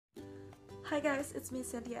Hi guys, it's me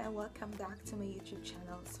Cynthia and welcome back to my YouTube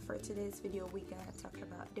channel. So for today's video, we're gonna talk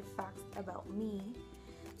about the facts about me.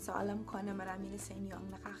 So alam ko na marami na sa inyo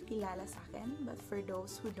ang nakakilala sa akin, but for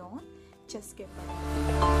those who don't, just skip it.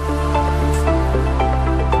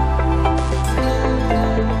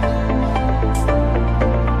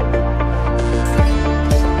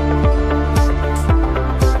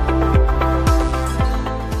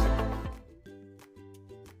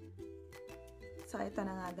 So ito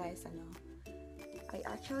na nga guys, I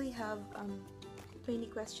actually have 20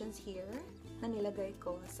 questions here na nilagay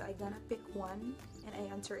ko. So I gonna pick one and I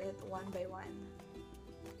answer it one by one.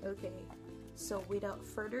 Okay, so without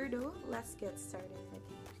further ado, let's get started.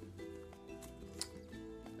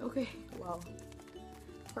 Okay, wow.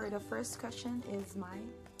 For the first question is my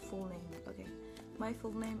full name. Okay, my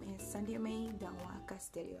full name is Cynthia May Dangwa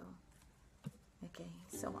Castillo. Okay,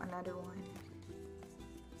 so another one.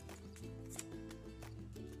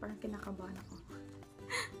 Parang kinakabahan ako.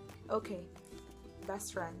 Okay,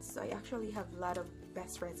 best friends. So I actually have a lot of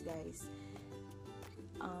best friends, guys.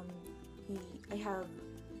 I have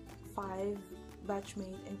 5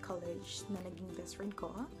 batchmate in college na naging best friend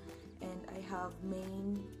ko, and I have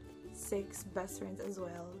main 6 best friends as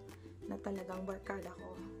well na talagang barkada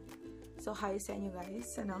ko. So hi sa inyo guys,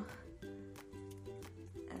 And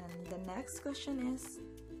the next question is,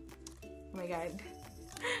 oh my god,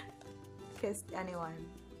 kissed anyone?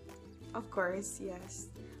 Of course, yes.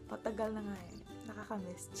 Matagal na nga eh.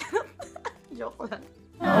 Nakakamiss. Joke lang.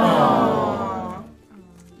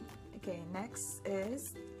 Okay, next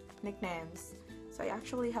is nicknames. So I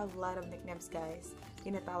actually have a lot of nicknames, guys.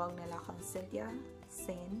 Tinatawag nila akong Cynthia,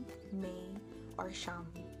 Sin, May, or Sham.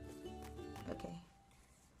 Okay.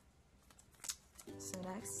 So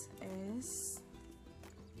next is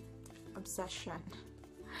obsession.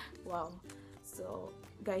 Wow. So,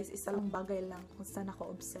 guys, isa lang bagay lang kung saan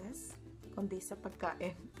ako obsessed, kundi sa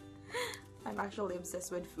pagkain. I'm actually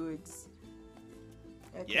obsessed with foods.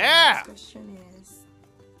 Okay, yeah! Next question is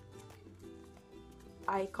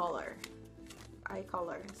eye color. Eye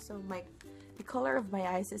color. So, the color of my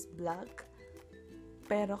eyes is black,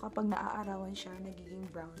 pero kapag naaarawan siya, nagiging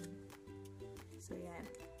brown. So, yan.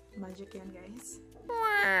 Magic yan, guys.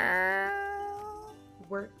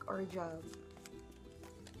 Work or job?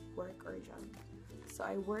 Work or job? So,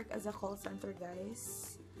 I work as a call center,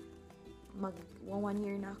 guys. Mag 1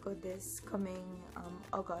 year na ako this coming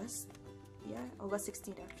August. Yeah, August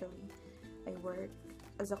 16 actually. I work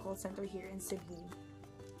as a call center here in Cebu.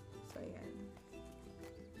 So, yan.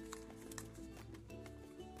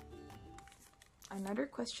 Another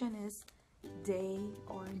question is day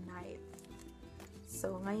or night?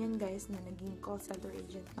 So, ngayon guys na naging call center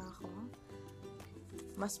agent na ako,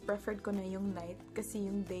 mas preferred ko na yung night kasi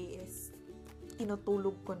yung day is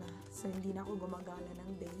tinutulog ko na. So, hindi na ako gumagala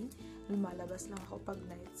ng day. Lumalabas lang ako pag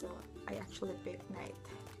night. So, I actually pick night.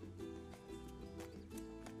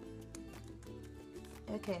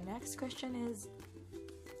 Okay, next question is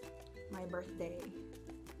my birthday.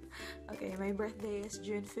 Okay, my birthday is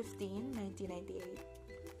June 15, 1998.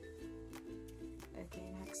 Okay,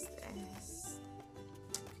 next is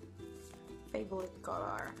favorite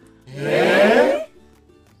color. Yeah?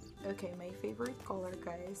 Okay, my favorite color,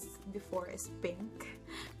 guys, before is pink.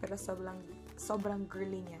 Pero sobrang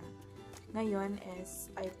girly niya. Ngayon is,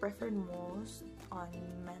 I prefer most on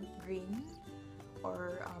mint green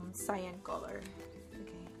or cyan color.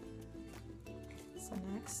 Okay. So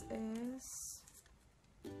next is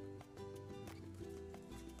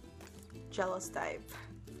jealous type.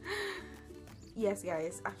 Yes,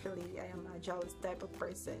 guys, actually, I am a jealous type of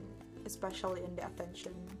person. Especially in the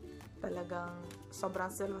attention. Talagang sobrang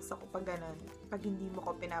selos ako pag ganun. Pag hindi mo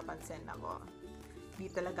ko pinapansin ako, di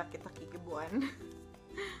talaga kita kikibuan.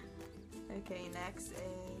 Okay, next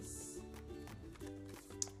is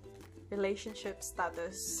relationship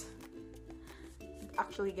status.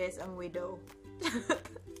 Actually, guys, I'm widow.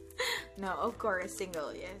 No, of course,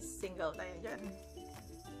 single. Yes, single tayo dyan.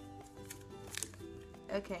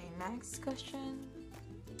 Okay, next question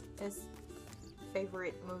is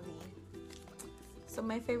favorite movie. So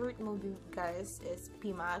my favorite movie, guys, is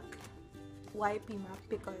PMAC. Why PMAC?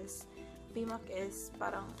 Because PMAC is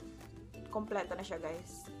parang kompleto na siya,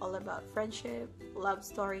 guys. All about friendship, love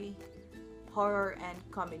story, horror, and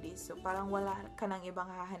comedy. So parang wala ka nang ibang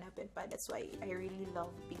hahanapin pa. That's why I really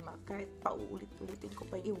love PMAC. Kahit paulit-ulitin ko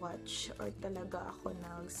pa i-watch or talaga ako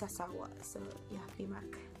nagsasawa. So yeah,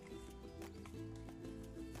 PMAC.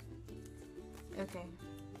 Okay,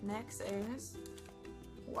 next is,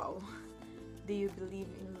 wow. Do you believe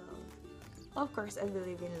in love? Of course, I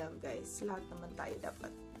believe in love, guys. Lahat naman tayo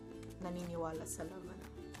dapat naniniwala sa love.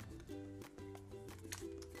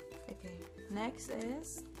 Okay, Next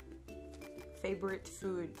is favorite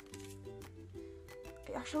food.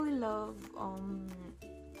 I actually love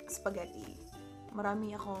spaghetti.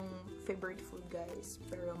 Marami akong favorite food, guys,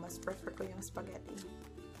 pero mas prefer ko yung spaghetti.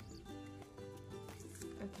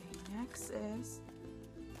 Okay, next is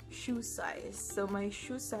shoe size. So my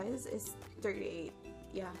shoe size is 38.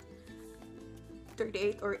 Yeah.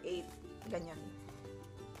 38 or 8. Ganyan.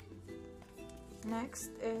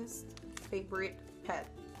 Next is favorite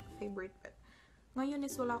pet. Favorite pet. Ngayon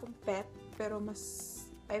is wala akong pet, pero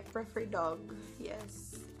I prefer dog.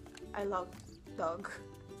 Yes. I love dog.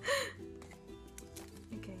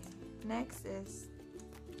 Okay. Next is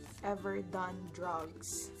ever done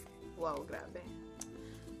drugs. Wow, grabe.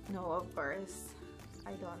 No, of course.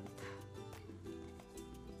 I don't.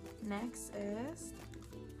 Next is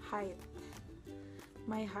height.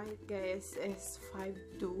 My height, guys, is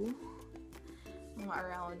 5'2". Mga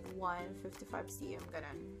around 155 cm,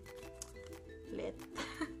 ganun. Lit.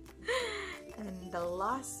 And the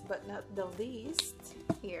last but not the least,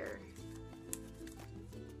 here.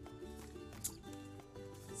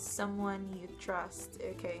 Someone you trust.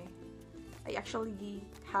 Okay. I actually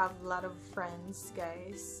have a lot of friends,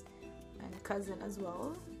 guys, and cousin as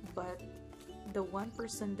well, but the one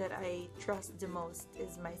person that I trust the most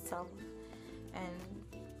is myself. And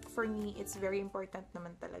for me, it's very important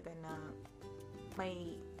naman talaga na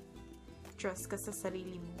may trust ka sa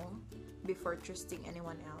sarili mo before trusting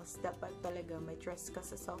anyone else. Dapat talaga may trust ka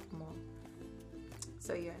sa self mo.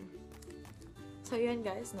 So yun. So yun,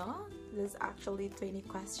 guys, no? There's actually 20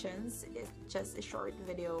 questions. It's just a short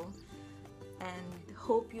video. And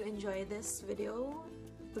hope you enjoy this video.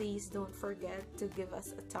 Please don't forget to give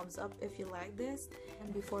us a thumbs up if you like this.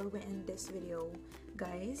 And before we end this video,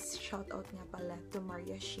 guys, shout out nga pala to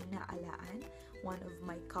Maria Sheena Alaan, one of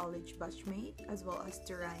my college batchmate, as well as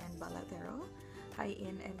to Ryan Balatero, hi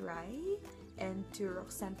In and Rai, and to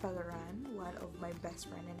Roxanne Palaran, one of my best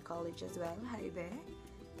friend in college as well, hi Be,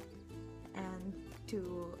 and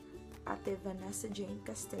to Ate Vanessa Jane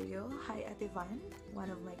Castillo, hi Ate Van, one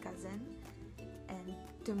of my cousin, and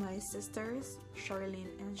to my sisters,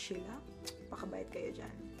 Charlene and Sheila, pakabait kayo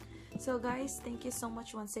dyan. So guys, thank you so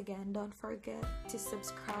much once again. Don't forget to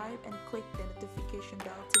subscribe and click the notification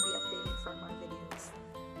bell to be updated for more videos.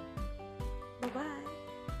 Bye-bye!